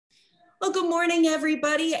Well, good morning,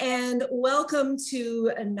 everybody, and welcome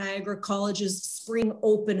to Niagara College's Spring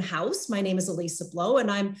Open House. My name is Elisa Blow,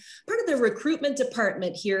 and I'm part of the recruitment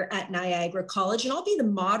department here at Niagara College, and I'll be the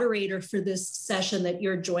moderator for this session that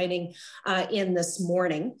you're joining in this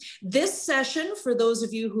morning. This session, for those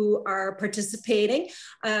of you who are participating,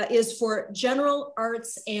 is for General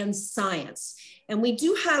Arts and Science. And we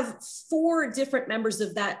do have 4 different members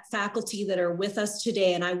of that faculty that are with us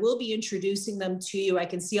today, and I will be introducing them to you. I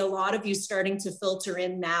can see a lot of you starting to filter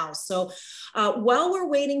in now. So while we're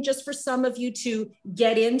waiting just for some of you to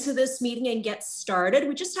get into this meeting and get started,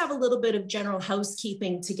 we just have a little bit of general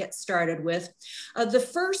housekeeping to get started with. The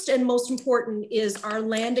first and most important is our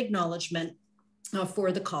land acknowledgement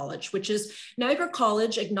for the college, which is Niagara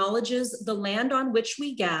College acknowledges the land on which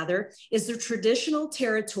we gather is the traditional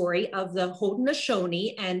territory of the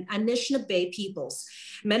Haudenosaunee and Anishinaabe peoples,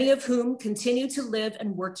 many of whom continue to live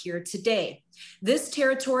and work here today. This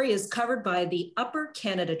territory is covered by the Upper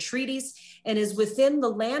Canada Treaties and is within the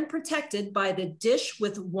land protected by the Dish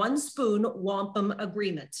with One Spoon Wampum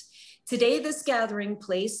Agreement. Today, this gathering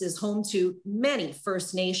place is home to many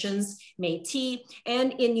First Nations, Métis,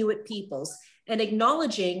 and Inuit peoples. And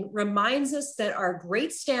acknowledging reminds us that our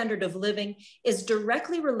great standard of living is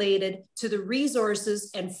directly related to the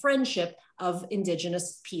resources and friendship of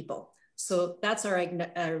Indigenous people. So that's our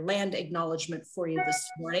land acknowledgement for you this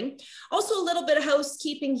morning. Also, a little bit of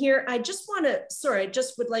housekeeping here. I just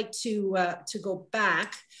would like to go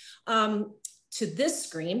back to this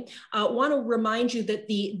screen. Want to remind you that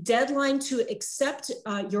the deadline to accept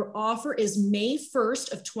your offer is May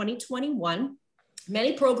 1st of 2021.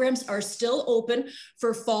 Many programs are still open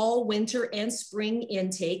for fall, winter, and spring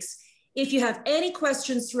intakes. If you have any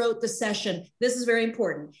questions throughout the session, this is very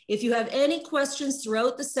important. If you have any questions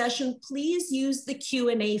throughout the session, please use the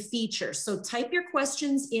Q&A feature. So type your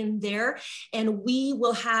questions in there and we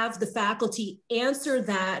will have the faculty answer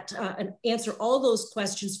that and answer all those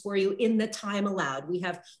questions for you in the time allowed. We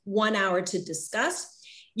have 1 hour to discuss.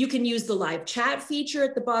 You can use the live chat feature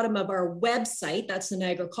at the bottom of our website. That's the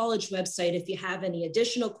Niagara College website. If you have any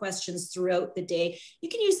additional questions throughout the day, you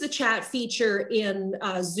can use the chat feature in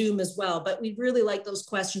Zoom as well, but we'd really like those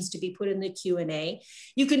questions to be put in the Q&A.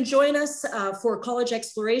 You can join us for college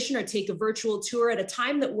exploration or take a virtual tour at a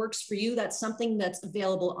time that works for you. That's something that's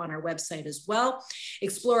available on our website as well.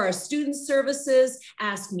 Explore our student services,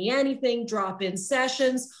 ask me anything, drop in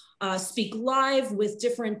sessions, speak live with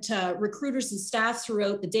different recruiters and staff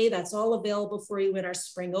throughout the day. That's all available for you in our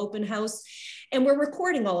Spring Open House. And we're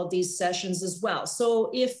recording all of these sessions as well.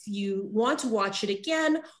 So if you want to watch it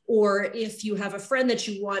again, or if you have a friend that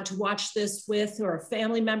you want to watch this with, or a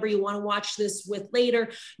family member you want to watch this with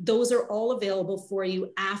later, those are all available for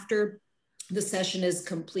you after the session is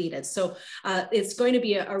completed. So it's going to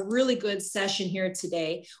be a really good session here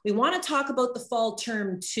today. We want to talk about the fall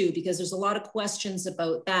term too, because there's a lot of questions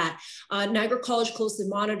about that. Niagara College closely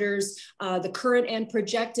monitors the current and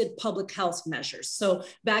projected public health measures. So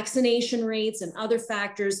vaccination rates and other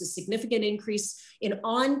factors, a significant increase in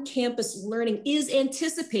on-campus learning is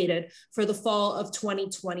anticipated for the fall of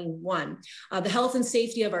 2021. The health and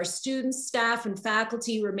safety of our students, staff, and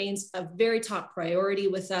faculty remains a very top priority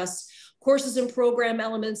with us. Courses and program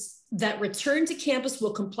elements that return to campus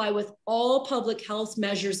will comply with all public health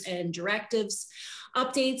measures and directives.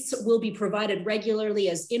 Updates will be provided regularly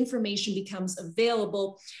as information becomes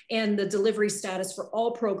available, and the delivery status for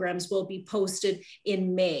all programs will be posted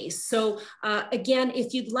in May. So again,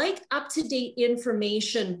 if you'd like up-to-date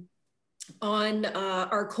information on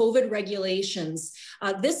our COVID regulations,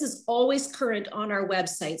 this is always current on our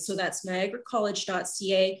website. So that's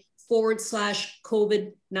niagaracollege.ca/COVID-19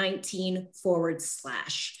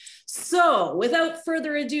 /. So without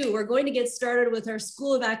further ado, we're going to get started with our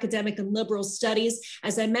School of Academic and Liberal Studies.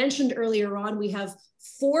 As I mentioned earlier on, we have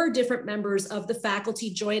 4 different members of the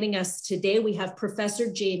faculty joining us today. We have Professor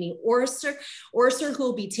Jamie Orser, who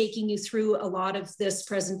will be taking you through a lot of this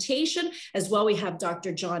presentation. As well, we have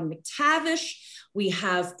Dr. John McTavish. We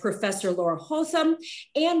have Professor Laura Hotham,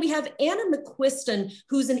 and we have Anna McQuiston,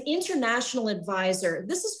 who's an international advisor.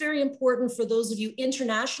 This is very important for those of you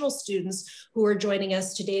international students who are joining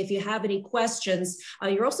us today. If you have any questions,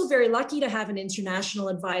 you're also very lucky to have an international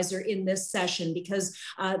advisor in this session, because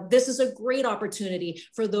this is a great opportunity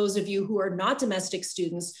for those of you who are not domestic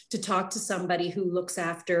students to talk to somebody who looks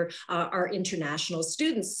after our international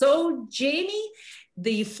students. So Jamie,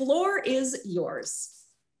 the floor is yours.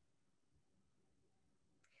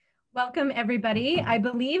 Welcome, everybody. I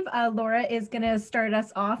believe Laura is going to start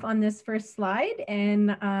us off on this first slide,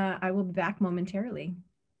 and I will be back momentarily.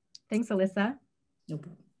 Thanks, Alyssa. No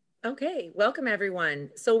problem. Okay, welcome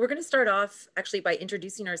everyone. So we're going to start off actually by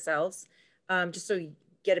introducing ourselves, just so you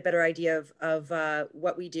get a better idea of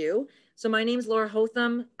what we do. So my name is Laura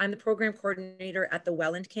Hotham. I'm the program coordinator at the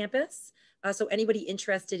Welland campus. So anybody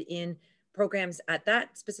interested in programs at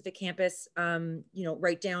that specific campus,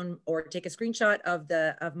 write down or take a screenshot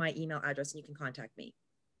of my email address and you can contact me.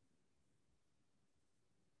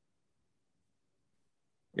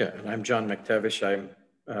 Yeah, and I'm John McTavish. I'm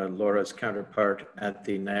Laura's counterpart at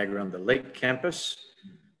the Niagara-on-the-Lake campus.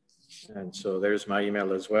 And so there's my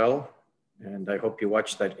email as well. And I hope you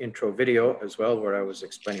watched that intro video as well, where I was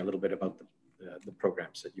explaining a little bit about the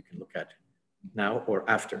programs that you can look at now or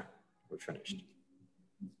after we're finished.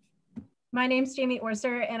 My name's Jamie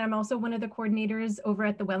Orser, and I'm also one of the coordinators over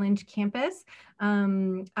at the Welland campus.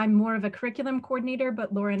 I'm more of a curriculum coordinator,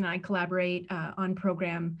 but Laura and I collaborate on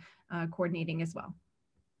program coordinating as well.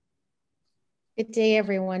 Good day,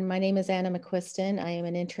 everyone. My name is Anna McQuiston. I am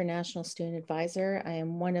an international student advisor. I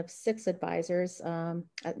am one of 6 advisors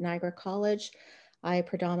at Niagara College. I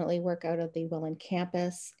predominantly work out of the Welland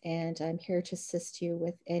campus, and I'm here to assist you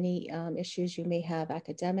with any issues you may have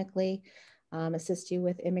academically, assist you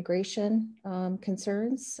with immigration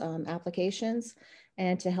concerns, applications,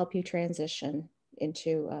 and to help you transition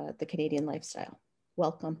into the Canadian lifestyle.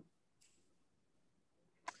 Welcome.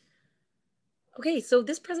 Okay, so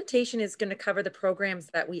this presentation is going to cover the programs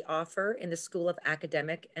that we offer in the School of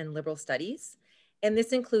Academic and Liberal Studies. And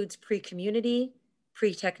this includes pre-community,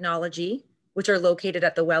 pre-technology, which are located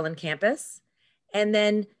at the Welland campus, and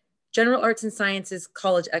then general arts and sciences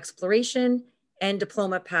college exploration and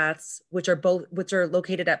diploma paths, which are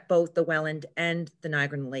located at both the Welland and the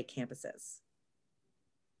Niagara-on-the-Lake campuses.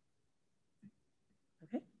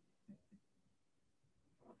 Okay.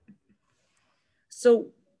 So,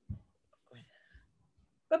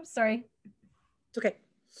 oops, sorry. It's okay.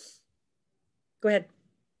 Go ahead.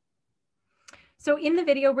 So in the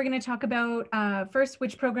video, we're going to talk about first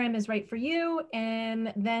which program is right for you,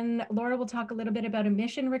 and then Laura will talk a little bit about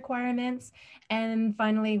admission requirements, and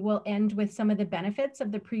finally we'll end with some of the benefits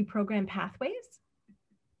of the pre-program pathways.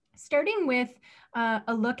 Starting with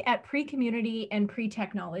a look at pre-community and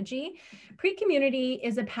pre-technology. Pre-community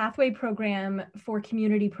is a pathway program for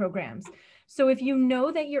community programs. So if you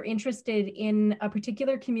know that you're interested in a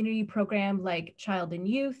particular community program like child and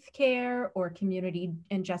youth care or community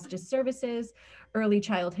and justice services, early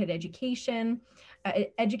childhood education,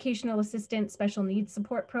 educational assistance, special needs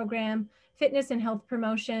support program, fitness and health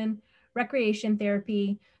promotion, recreation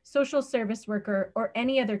therapy, social service worker, or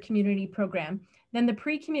any other community program, then the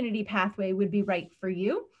pre-community pathway would be right for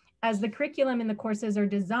you, as the curriculum and the courses are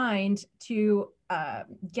designed to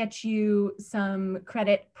get you some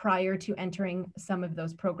credit prior to entering some of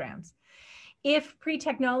those programs. If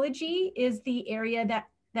pre-technology is the area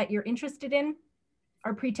that you're interested in,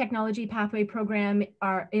 our pre-technology pathway program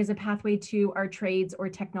is a pathway to our trades or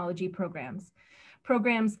technology programs.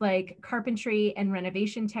 Programs like carpentry and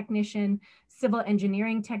renovation technician, civil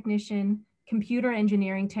engineering technician, computer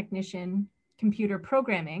engineering technician, computer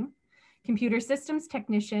programming, computer systems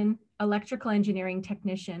technician, electrical engineering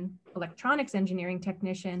technician, electronics engineering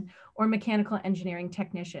technician, or mechanical engineering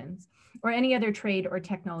technicians, or any other trade or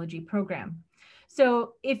technology program.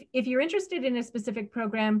 So if you're interested in a specific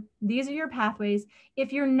program, these are your pathways.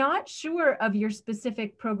 If you're not sure of your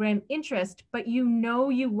specific program interest, but you know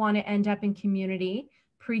you want to end up in community,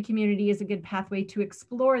 pre-community is a good pathway to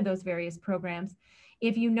explore those various programs.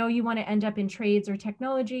 If you know you want to end up in trades or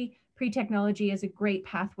technology, pre-technology is a great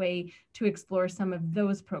pathway to explore some of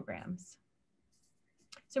those programs.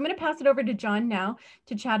 So I'm going to pass it over to John now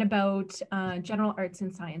to chat about general arts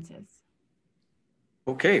and sciences.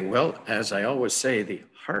 Okay, well, as I always say, the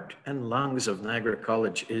heart and lungs of Niagara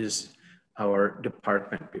College is our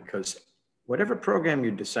department, because whatever program you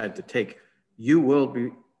decide to take, you will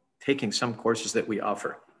be taking some courses that we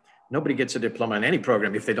offer. Nobody gets a diploma in any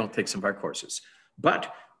program if they don't take some of our courses.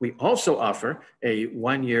 But we also offer a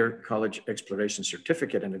 1-year college exploration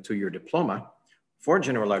certificate and a 2-year diploma for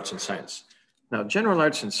general arts and science. Now, general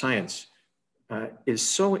arts and science is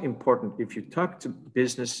so important. If you talk to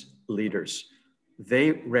business leaders,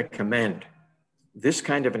 they recommend this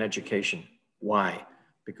kind of an education. Why?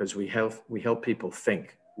 Because we help people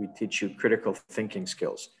think. We teach you critical thinking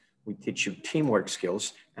skills. We teach you teamwork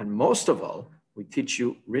skills. And most of all, we teach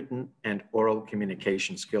you written and oral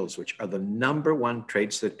communication skills, which are the #1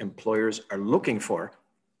 traits that employers are looking for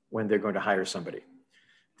when they're going to hire somebody.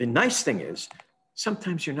 The nice thing is,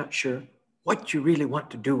 sometimes you're not sure what you really want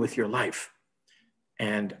to do with your life.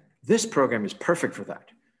 And this program is perfect for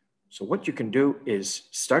that. So what you can do is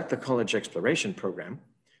start the college exploration program,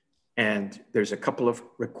 and there's a couple of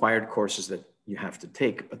required courses that you have to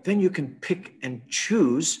take, but then you can pick and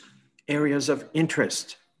choose areas of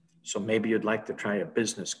interest. So maybe you'd like to try a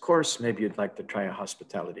business course, maybe you'd like to try a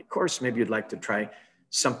hospitality course, maybe you'd like to try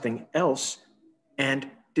something else and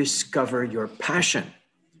discover your passion.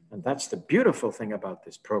 And that's the beautiful thing about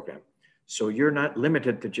this program. So you're not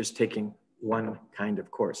limited to just taking one kind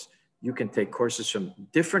of course. You can take courses from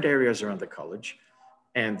different areas around the college,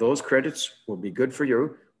 and those credits will be good for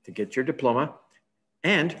you to get your diploma.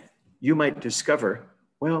 And you might discover,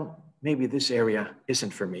 well, maybe this area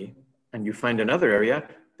isn't for me. And you find another area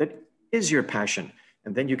that is your passion.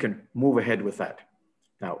 And then you can move ahead with that.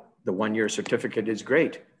 Now, the one-year certificate is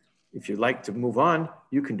great. If you'd like to move on,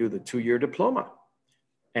 you can do the 2-year diploma.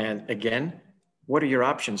 And again, what are your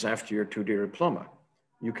options after your 2-year diploma?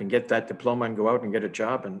 You can get that diploma and go out and get a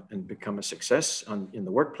job and become a success in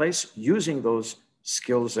the workplace using those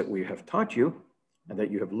skills that we have taught you and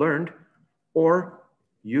that you have learned, or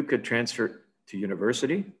you could transfer to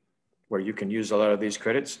university where you can use a lot of these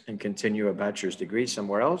credits and continue a bachelor's degree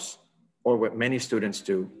somewhere else. Or what many students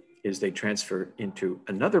do is they transfer into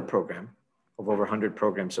another program of over 100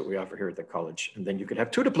 programs that we offer here at the college. And then you could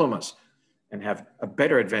have 2 diplomas and have a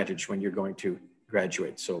better advantage when you're going to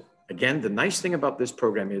graduate. So again, the nice thing about this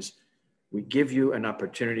program is we give you an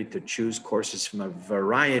opportunity to choose courses from a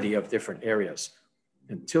variety of different areas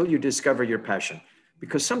until you discover your passion.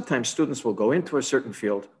 Because sometimes students will go into a certain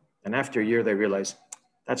field and after a year they realize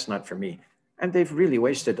that's not for me. And they've really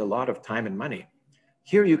wasted a lot of time and money.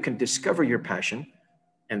 Here you can discover your passion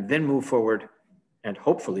and then move forward and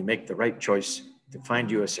hopefully make the right choice to find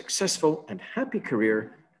you a successful and happy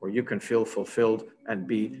career where you can feel fulfilled and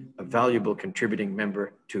be a valuable contributing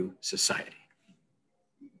member to society.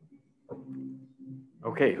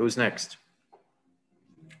 Okay, who's next?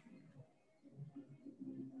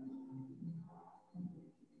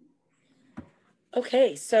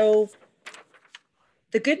 Okay, so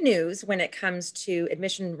the good news when it comes to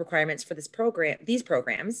admission requirements for these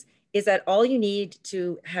programs, is that all you need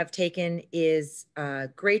to have taken is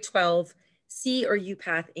grade 12 C or U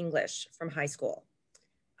Path English from high school.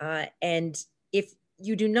 And if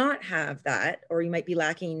you do not have that, or you might be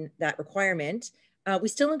lacking that requirement, we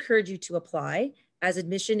still encourage you to apply, as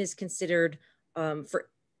admission is considered on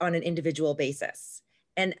an individual basis.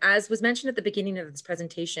 And as was mentioned at the beginning of this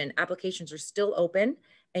presentation, applications are still open,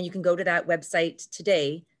 and you can go to that website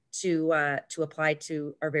today to apply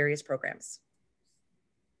to our various programs.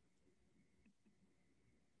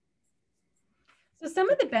 So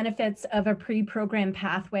some of the benefits of a pre-program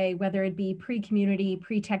pathway, whether it be pre-community,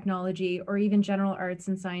 pre-technology, or even general arts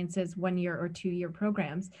and sciences 1-year or 2-year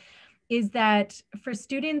programs, is that for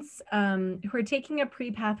students who are taking a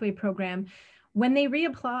pre-pathway program, when they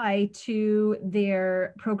reapply to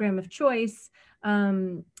their program of choice,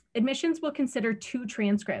 admissions will consider 2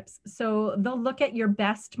 transcripts. So they'll look at your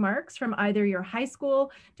best marks from either your high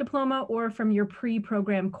school diploma or from your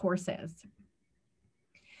pre-program courses.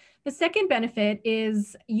 The second benefit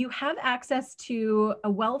is you have access to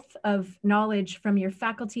a wealth of knowledge from your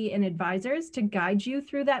faculty and advisors to guide you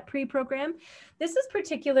through that pre-program. This is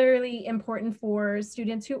particularly important for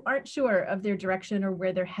students who aren't sure of their direction or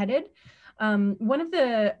where they're headed. One of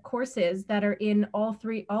the courses that are in all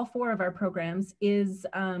 4 of our programs is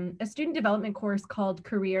a student development course called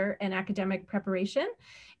Career and Academic Preparation.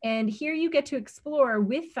 And here you get to explore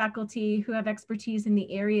with faculty who have expertise in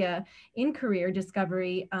the area in career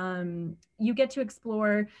discovery. You get to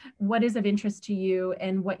explore what is of interest to you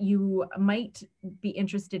and what you might be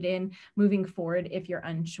interested in moving forward if you're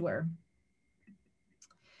unsure.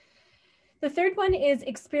 The third one is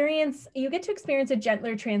you get to experience a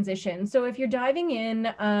gentler transition. So if you're diving in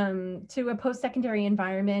to a post-secondary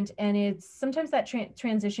environment, and sometimes that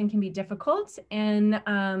transition can be difficult, and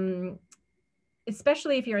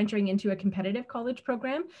especially if you're entering into a competitive college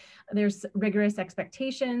program, there's rigorous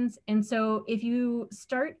expectations. And so if you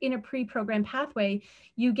start in a pre-program pathway,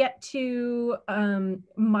 you get to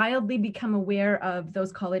mildly become aware of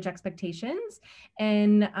those college expectations,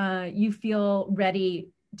 and you feel ready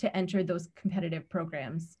to enter those competitive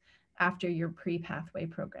programs after your pre-pathway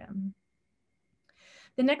program.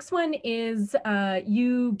 The next one is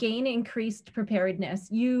you gain increased preparedness.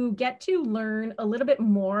 You get to learn a little bit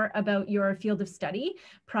more about your field of study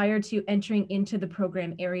prior to entering into the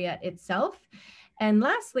program area itself. And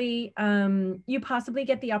lastly, you possibly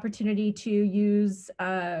get the opportunity to use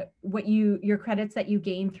your credits that you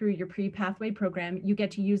gain through your pre-pathway program. You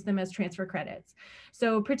get to use them as transfer credits.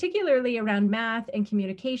 So particularly around math and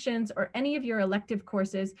communications or any of your elective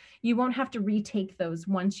courses, you won't have to retake those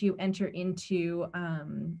once you enter into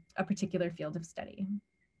a particular field of study.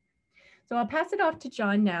 So I'll pass it off to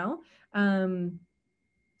John now.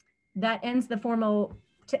 that ends the formal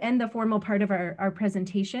part of our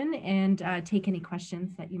presentation and take any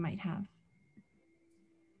questions that you might have.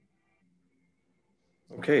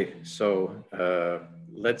 Okay, so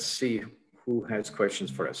let's see who has questions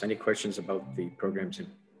for us. Any questions about the programs in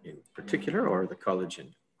particular or the college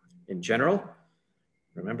in general?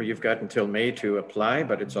 Remember, you've got until May to apply,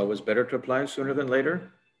 but it's always better to apply sooner than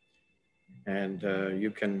later. And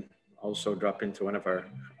you can also drop into one of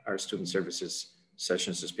our student services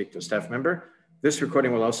sessions to speak to a staff member. This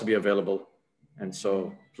recording will also be available. And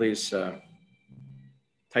so please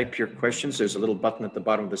type your questions. There's a little button at the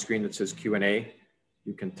bottom of the screen that says Q&A.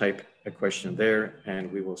 You can type a question there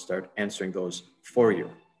and we will start answering those for you.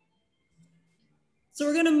 So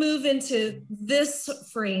we're going to move into this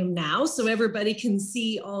frame now so everybody can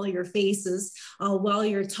see all your faces while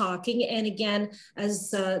you're talking. And again, as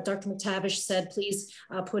Dr. McTavish said, please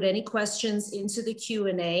put any questions into the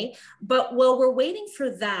Q&A. But while we're waiting for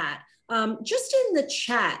that, just in the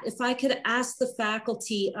chat, if I could ask the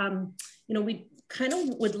faculty, we kind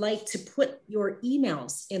of would like to put your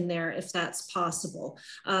emails in there if that's possible.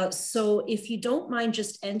 So if you don't mind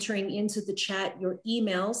just entering into the chat your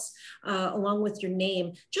emails along with your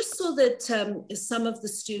name, just so that some of the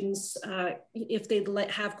students, if they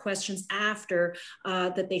have questions after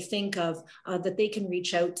that they think of, that they can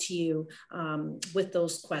reach out to you with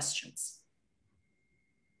those questions.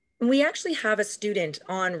 We actually have a student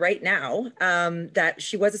on right now that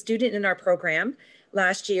she was a student in our program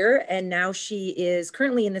last year, and now she is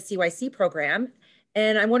currently in the CYC program.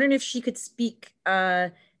 And I'm wondering if she could speak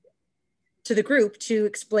to the group to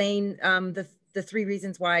explain the 3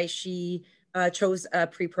 reasons why she chose a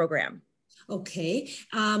pre-program. Okay,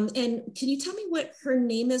 and can you tell me what her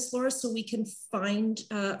name is, Laura, so we can find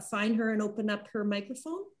her and open up her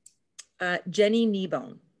microphone? Jenny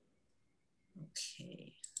Kneebone.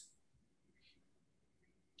 Okay.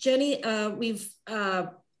 Jenny, we've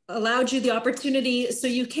allowed you the opportunity so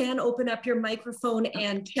you can open up your microphone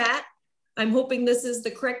and chat. I'm hoping this is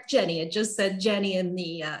the correct Jenny. It just said Jenny in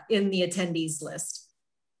the attendees list.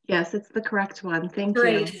 Yes, it's the correct one. Thank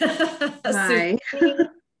Great. you. Hi.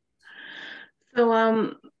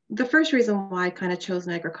 So the first reason why I kind of chose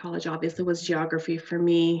Niagara College obviously was geography for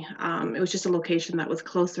me. It was just a location that was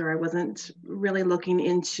closer. I wasn't really looking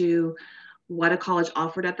into what a college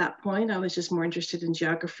offered at that point. I was just more interested in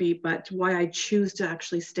geography, but why I choose to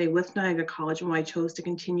actually stay with Niagara College and why I chose to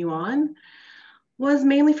continue on was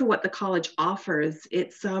mainly for what the college offers.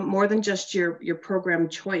 It's more than just your program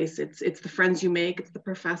choice. It's the friends you make, it's the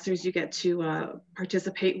professors you get to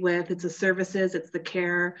participate with, it's the services, it's the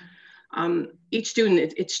care. Each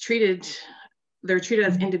student, they're treated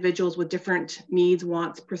as individuals with different needs,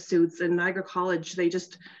 wants, pursuits. And Niagara College, they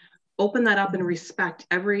just open that up and respect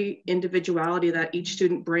every individuality that each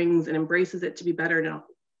student brings and embraces it to be better in a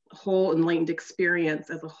whole enlightened experience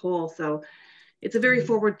as a whole. So it's a very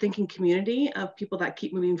forward-thinking community of people that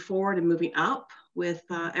keep moving forward and moving up with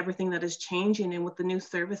everything that is changing, and with the new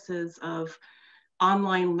services of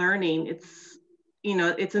online learning. It's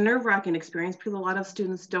a nerve-wracking experience because a lot of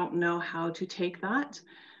students don't know how to take that.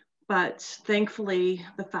 But thankfully,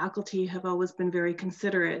 the faculty have always been very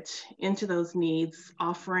considerate into those needs,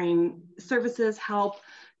 offering services, help,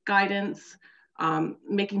 guidance,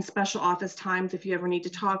 making special office times if you ever need to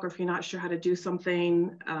talk or if you're not sure how to do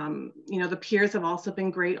something. The peers have also been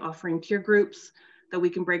great, offering peer groups that we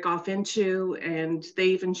can break off into, and they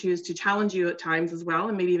even choose to challenge you at times as well,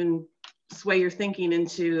 and maybe even sway your thinking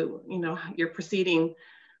into, your proceeding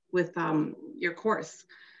with your course.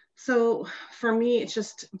 So for me, it's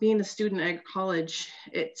just being a student at college,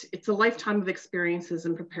 it's a lifetime of experiences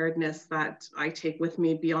and preparedness that I take with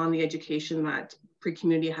me beyond the education that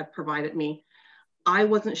pre-community had provided me. I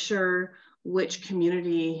wasn't sure which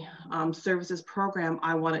community services program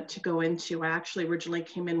I wanted to go into. I actually originally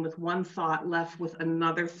came in with one thought, left with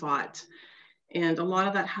another thought. And a lot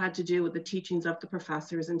of that had to do with the teachings of the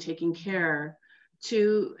professors and taking care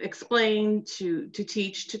to explain, to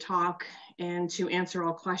teach, to talk, and to answer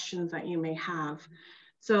all questions that you may have.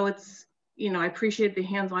 So it's, I appreciate the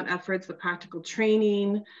hands-on efforts, the practical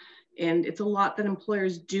training, and it's a lot that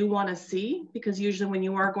employers do want to see, because usually when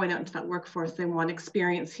you are going out into that workforce, they want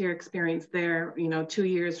experience here, experience there, 2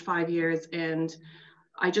 years, 5 years. And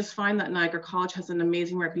I just find that Niagara College has an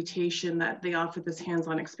amazing reputation that they offer this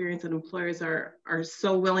hands-on experience, and employers are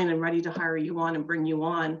so willing and ready to hire you on and bring you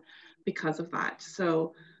on because of that.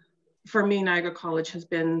 So for me, Niagara College it's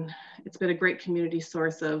been a great community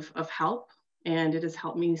source of help, and it has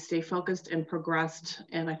helped me stay focused and progressed.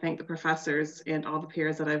 And I thank the professors and all the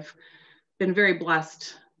peers that I've been very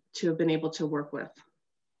blessed to have been able to work with.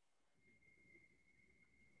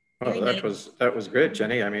 Well, that was great,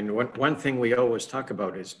 Jenny. I mean, one thing we always talk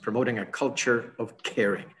about is promoting a culture of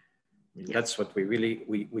caring. I mean, that's what we really,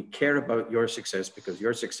 we care about your success, because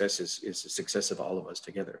your success is the success of all of us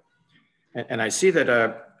together. And I see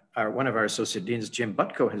that one of our associate deans, Jim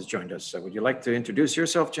Butko, has joined us. So would you like to introduce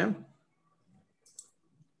yourself, Jim?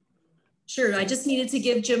 Sure, I just needed to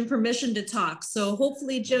give Jim permission to talk. So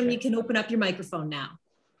hopefully, Jim, you can open up your microphone now.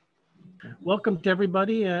 Welcome to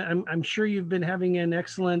everybody. I'm sure you've been having an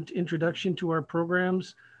excellent introduction to our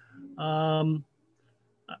programs. Again,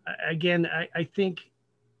 I think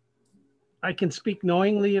I can speak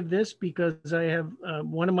knowingly of this because I have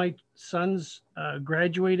one of my sons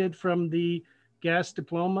graduated from the GAS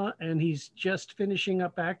diploma, and he's just finishing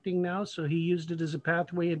up acting now. So he used it as a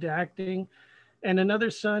pathway into acting. And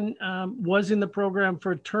another son was in the program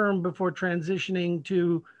for a term before transitioning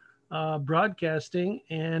to broadcasting.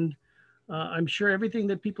 And I'm sure everything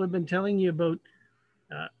that people have been telling you about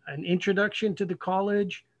an introduction to the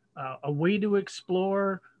college, a way to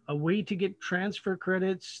explore, a way to get transfer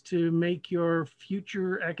credits to make your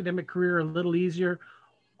future academic career a little easier.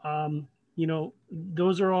 You know,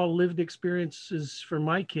 those are all lived experiences for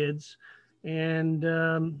my kids. And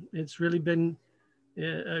it's really been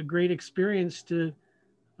a great experience to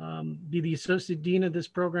be the associate dean of this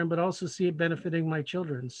program, but also see it benefiting my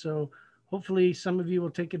children. So hopefully some of you will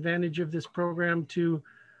take advantage of this program to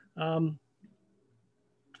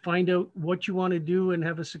find out what you want to do and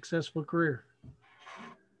have a successful career.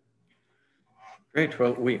 Great.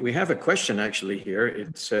 Well, we have a question actually here.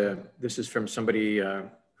 It's this is from somebody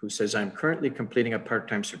who says, I'm currently completing a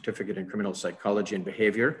part-time certificate in criminal psychology and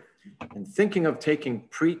behavior and thinking of taking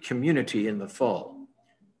pre-community in the fall.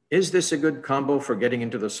 Is this a good combo for getting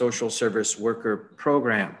into the social service worker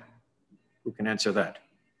program? Who can answer that?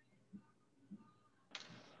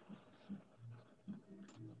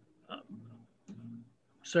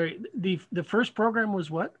 Sorry, the first program was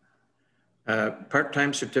what?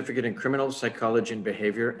 Part-time certificate in criminal psychology and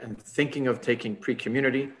behavior and thinking of taking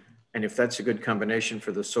pre-community, and if that's a good combination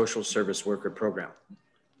for the social service worker program.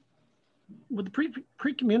 Well, the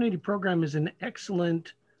pre-community program is an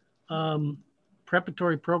excellent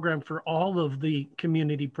preparatory program for all of the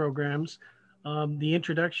community programs. The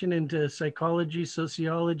introduction into psychology,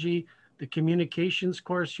 sociology, the communications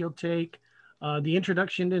course you'll take, the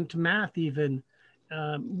introduction into math even.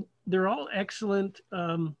 They're all excellent.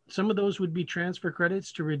 Some of those would be transfer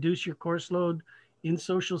credits to reduce your course load in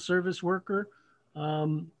social service worker.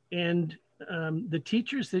 And the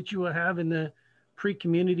teachers that you will have in the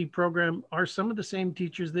pre-community program are some of the same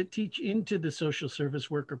teachers that teach into the social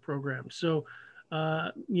service worker program. So,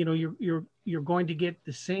 you know, you're going to get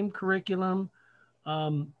the same curriculum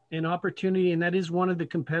and opportunity, and that is one of the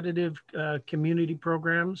competitive community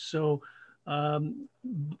programs. So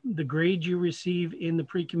the grade you receive in the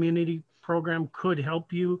pre-community program could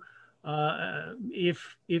help you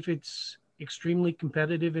if it's extremely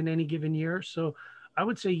competitive in any given year. So I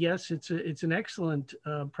would say yes, it's an excellent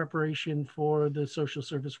preparation for the social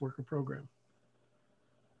service worker program.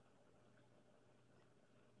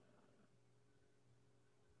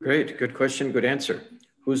 Great, good question, good answer.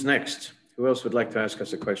 Who's next? Who else would like to ask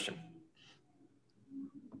us a question?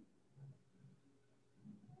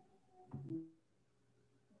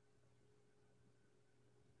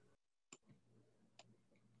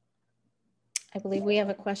 I believe we have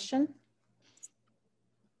a question.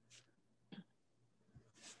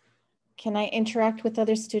 Can I interact with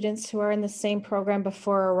other students who are in the same program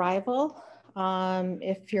before arrival?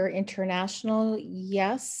 If you're international,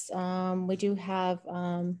 yes. We do have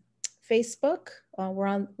Facebook.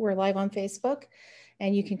 We're live on Facebook,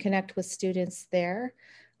 and you can connect with students there.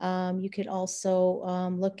 You can also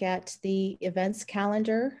look at the events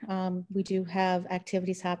calendar. We do have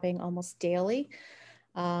activities happening almost daily.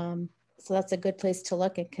 So that's a good place to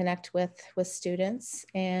look and connect with students.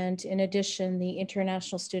 And in addition, the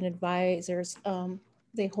International Student Advisors,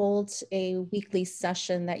 they hold a weekly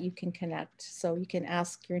session that you can connect. So you can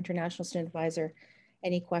ask your International Student Advisor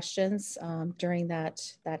any questions during that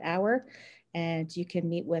hour, and you can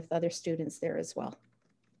meet with other students there as well.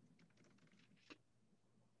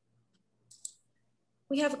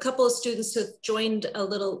 We have a couple of students who have joined a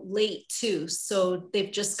little late too, so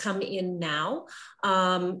they've just come in now.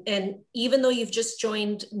 And even though you've just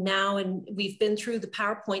joined now and we've been through the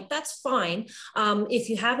PowerPoint, that's fine. If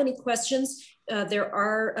you have any questions, there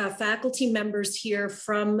are faculty members here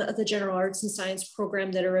from the General Arts and Science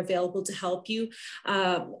program that are available to help you.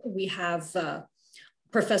 We have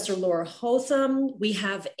Professor Laura Hotham. We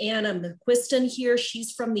have Anna McQuiston here.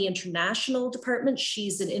 She's from the international department.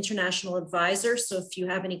 She's an international advisor. So if you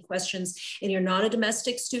have any questions and you're not a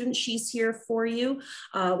domestic student, she's here for you.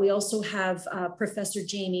 We also have Professor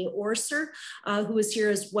Jamie Orser, who is here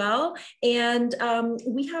as well. And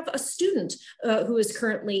we have a student who is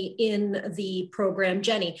currently in the program,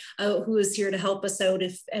 Jenny, who is here to help us out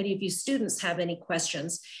if any of you students have any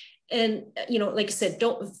questions. And, you know, like I said,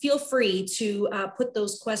 don't feel free to put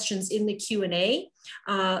those questions in the Q&A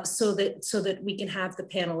so that we can have the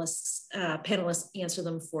panelists answer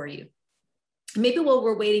them for you. Maybe while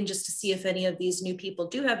we're waiting just to see if any of these new people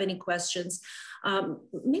do have any questions,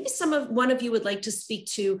 maybe one of you would like to speak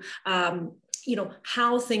to you know,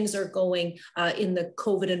 how things are going in the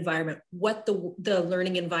COVID environment, what the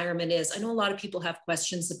learning environment is. I know a lot of people have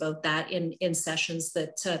questions about that in sessions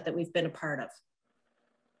that we've been a part of.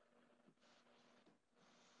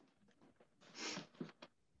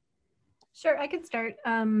 Sure, I could start.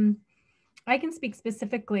 I can speak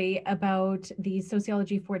specifically about the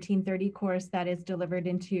Sociology 1430 course that is delivered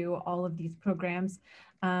into all of these programs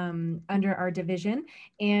under our division.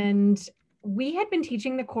 And we had been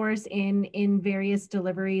teaching the course in various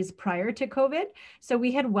deliveries prior to COVID. So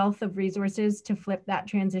we had wealth of resources to flip that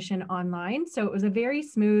transition online. So it was a very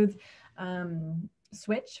smooth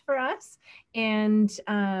switch for us. And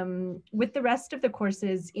with the rest of the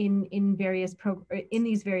courses in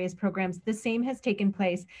these various programs, the same has taken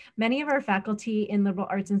place. Many of our faculty in liberal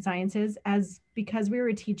arts and sciences, because we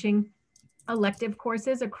were teaching elective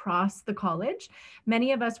courses across the college,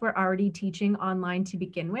 many of us were already teaching online to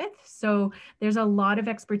begin with. So there's a lot of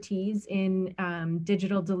expertise in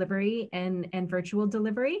digital delivery and virtual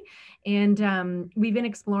delivery. And we've been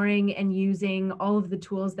exploring and using all of the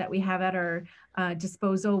tools that we have at our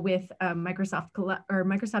disposal with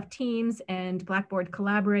Microsoft Teams and Blackboard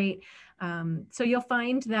Collaborate. So you'll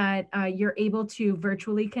find that you're able to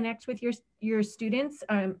virtually connect with your students,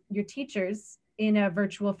 your teachers, in a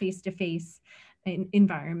virtual face-to-face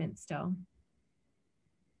environment still.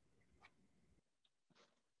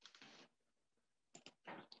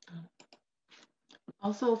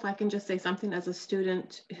 Also, if I can just say something as a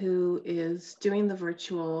student who is doing the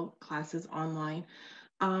virtual classes online,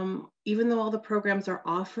 even though all the programs are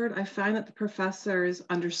offered, I find that the professors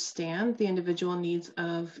understand the individual needs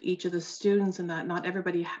of each of the students and that not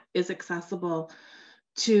everybody is accessible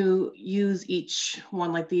to use each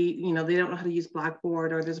one. Like they don't know how to use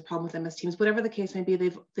Blackboard, or there's a problem with MS Teams, whatever the case may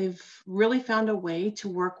be. They've really found a way to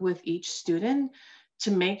work with each student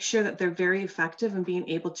to make sure that they're very effective in being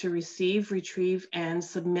able to receive, retrieve, and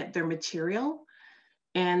submit their material.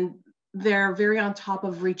 And they're very on top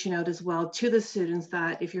of reaching out as well to the students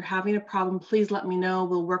that if you're having a problem, please let me know.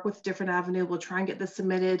 We'll work with a different avenue. We'll try and get this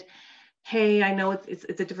submitted. Hey, I know it's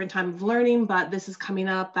a different time of learning, but this is coming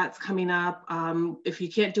up, that's coming up. If you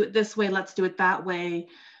can't do it this way, let's do it that way.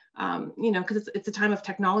 Because it's a time of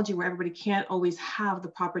technology where everybody can't always have the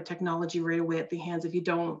proper technology right away at the hands if you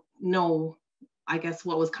don't know, I guess,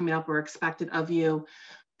 what was coming up or expected of you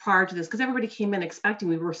prior to this, because everybody came in expecting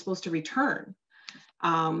we were supposed to return.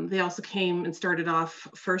 They also came and started off,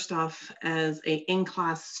 first off, as a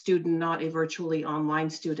in-class student, not a virtually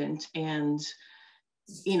online student. And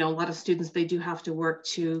a lot of students, they do have to work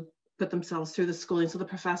to put themselves through the schooling. So the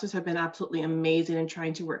professors have been absolutely amazing in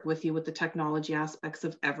trying to work with you with the technology aspects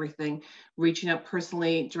of everything, reaching out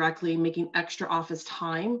personally, directly, making extra office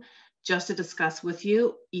time just to discuss with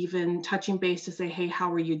you, even touching base to say, hey,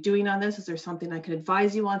 how are you doing on this? Is there something I can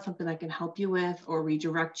advise you on, something I can help you with or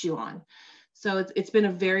redirect you on? So it's been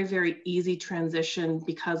a very, very easy transition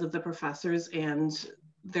because of the professors, and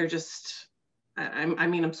they're just,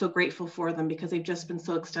 I'm so grateful for them because they've just been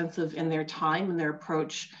so extensive in their time and their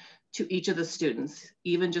approach to each of the students,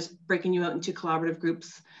 even just breaking you out into collaborative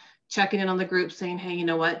groups, checking in on the group, saying, hey, you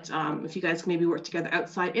know what, if you guys can maybe work together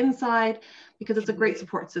outside, inside, because it's a great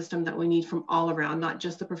support system that we need from all around, not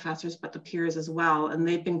just the professors, but the peers as well. And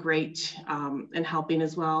they've been great in helping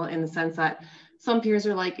as well, in the sense that some peers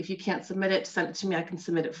are like, if you can't submit it, send it to me, I can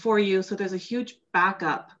submit it for you. So there's a huge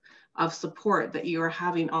backup of support that you are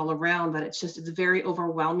having all around, that it's very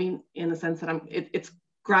overwhelming in the sense that it's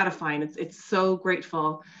gratifying. It's so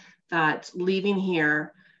grateful that leaving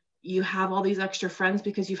here, you have all these extra friends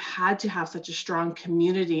because you've had to have such a strong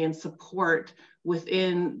community and support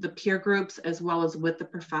within the peer groups as well as with the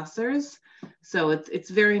professors. So it's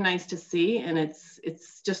very nice to see, and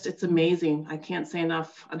it's amazing. I can't say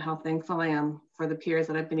enough on how thankful I am for the peers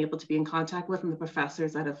that I've been able to be in contact with and the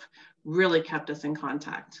professors that have really kept us in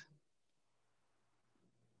contact.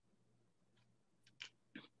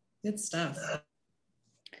 Good stuff.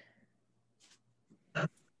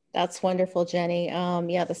 That's wonderful, Jenny.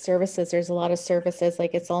 Yeah, the services, there's a lot of services,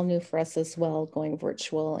 like it's all new for us as well, going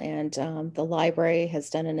virtual. And the library has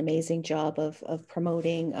done an amazing job of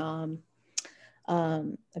promoting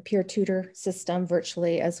a peer tutor system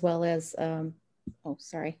virtually, as well as, oh,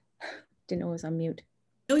 sorry, didn't know I was on mute.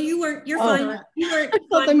 No, you weren't, you're fine. You weren't. I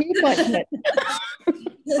felt the mute button.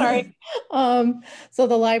 Sorry. So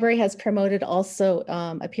the library has promoted also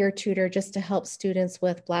a peer tutor just to help students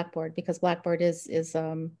with Blackboard, because Blackboard is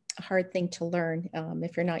a hard thing to learn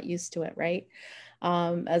if you're not used to it, right?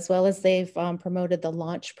 As well as they've promoted the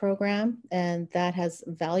Launch program, and that has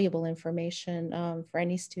valuable information for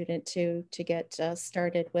any student to get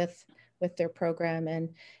started with their program,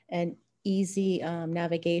 and easy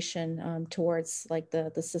navigation towards like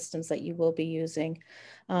the systems that you will be using.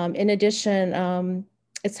 In addition,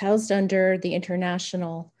 it's housed under the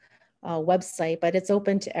international website, but it's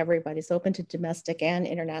open to everybody. It's open to domestic and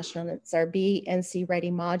international. It's our BNC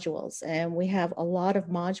Ready modules. And we have a lot of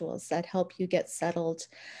modules that help you get settled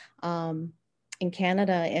in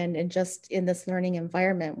Canada and just in this learning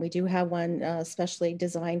environment. We do have one especially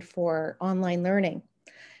designed for online learning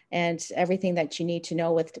and everything that you need to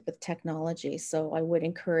know with technology. So I would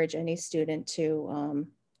encourage any student to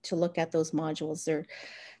look at those modules.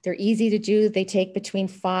 They're easy to do. They take between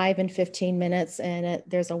 5 and 15 minutes, and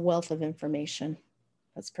there's a wealth of information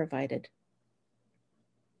that's provided.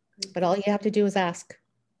 But all you have to do is ask.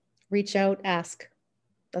 Reach out, ask.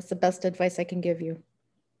 That's the best advice I can give you.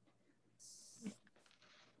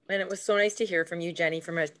 And it was so nice to hear from you, Jenny,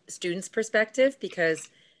 from a student's perspective, because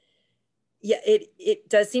yeah, it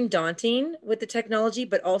does seem daunting with the technology,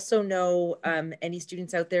 but also know any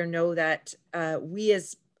students out there know that we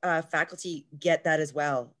as faculty get that as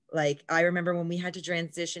well. Like I remember when we had to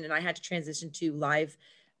transition, and I had to transition to live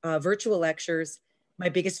virtual lectures, my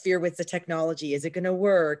biggest fear was the technology. Is it going to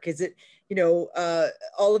work? Is it, you know,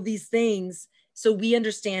 all of these things. So we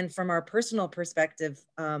understand from our personal perspective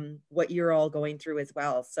what you're all going through as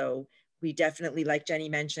well. So we definitely, like Jenny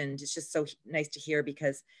mentioned, it's just so nice to hear,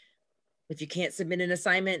 because if you can't submit an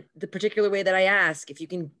assignment the particular way that I ask, if you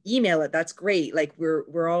can email it, that's great. Like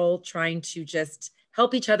we're all trying to just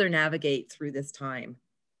help each other navigate through this time.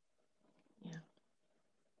 Yeah.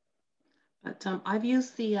 But I've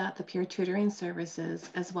used the peer tutoring services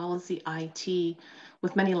as well as the IT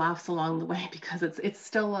with many laughs along the way, because it's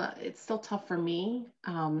still tough for me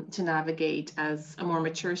to navigate as a more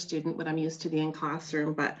mature student when I'm used to the in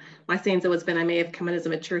classroom. But my saying's always been, I may have come in as a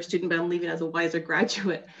mature student, but I'm leaving as a wiser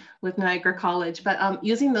graduate with Niagara College. But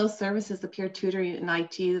using those services, the peer tutoring and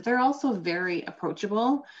IT, they're also very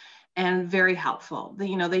approachable and very helpful.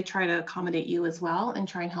 They try to accommodate you as well and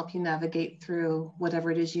try and help you navigate through whatever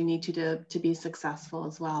it is you need to be successful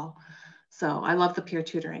as well. So I love the peer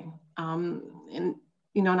tutoring. And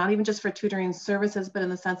not even just for tutoring services, but in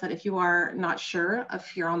the sense that if you are not sure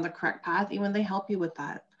if you're on the correct path, even they help you with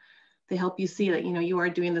that. They help you see that, you are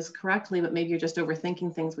doing this correctly, but maybe you're just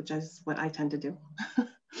overthinking things, which is what I tend to do.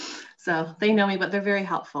 So they know me, but they're very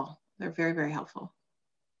helpful. They're very, very helpful.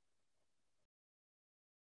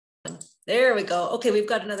 There we go. Okay, we've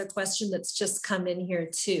got another question that's just come in here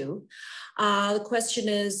too. The question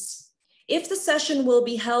is, if the session will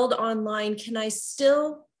be held online, can I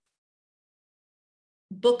still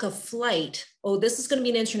book a flight? Oh, this is going to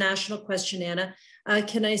be an international question, Anna.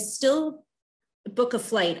 Can I still book a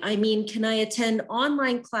flight? I mean, can I attend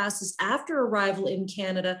online classes after arrival in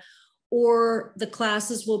Canada, or the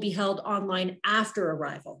classes will be held online after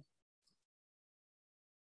arrival?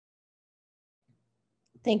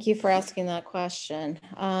 Thank you for asking that question.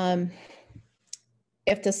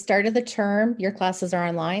 If the start of the term, your classes are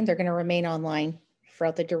online, they're going to remain online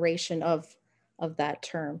throughout the duration of that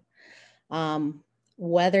term.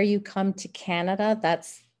 Whether you come to Canada,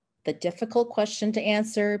 that's the difficult question to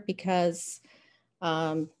answer, because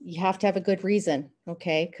you have to have a good reason,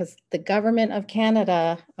 okay? Because the government of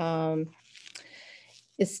Canada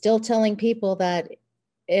is still telling people that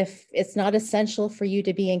if it's not essential for you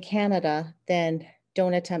to be in Canada, then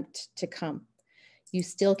don't attempt to come. You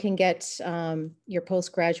still can get your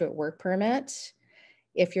postgraduate work permit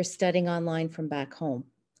if you're studying online from back home.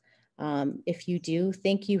 If you do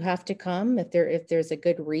think you have to come, if there's a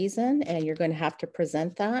good reason and you're going to have to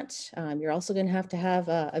present that, you're also going to have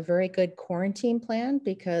a very good quarantine plan,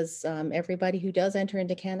 because everybody who does enter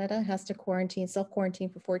into Canada has to self-quarantine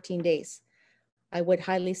for 14 days. I would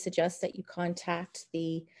highly suggest that you contact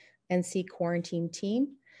the NC quarantine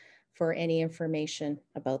team for any information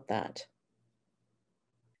about that.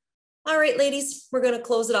 All right, ladies, we're going to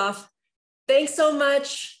close it off. Thanks so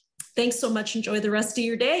much. Thanks so much. Enjoy the rest of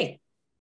your day.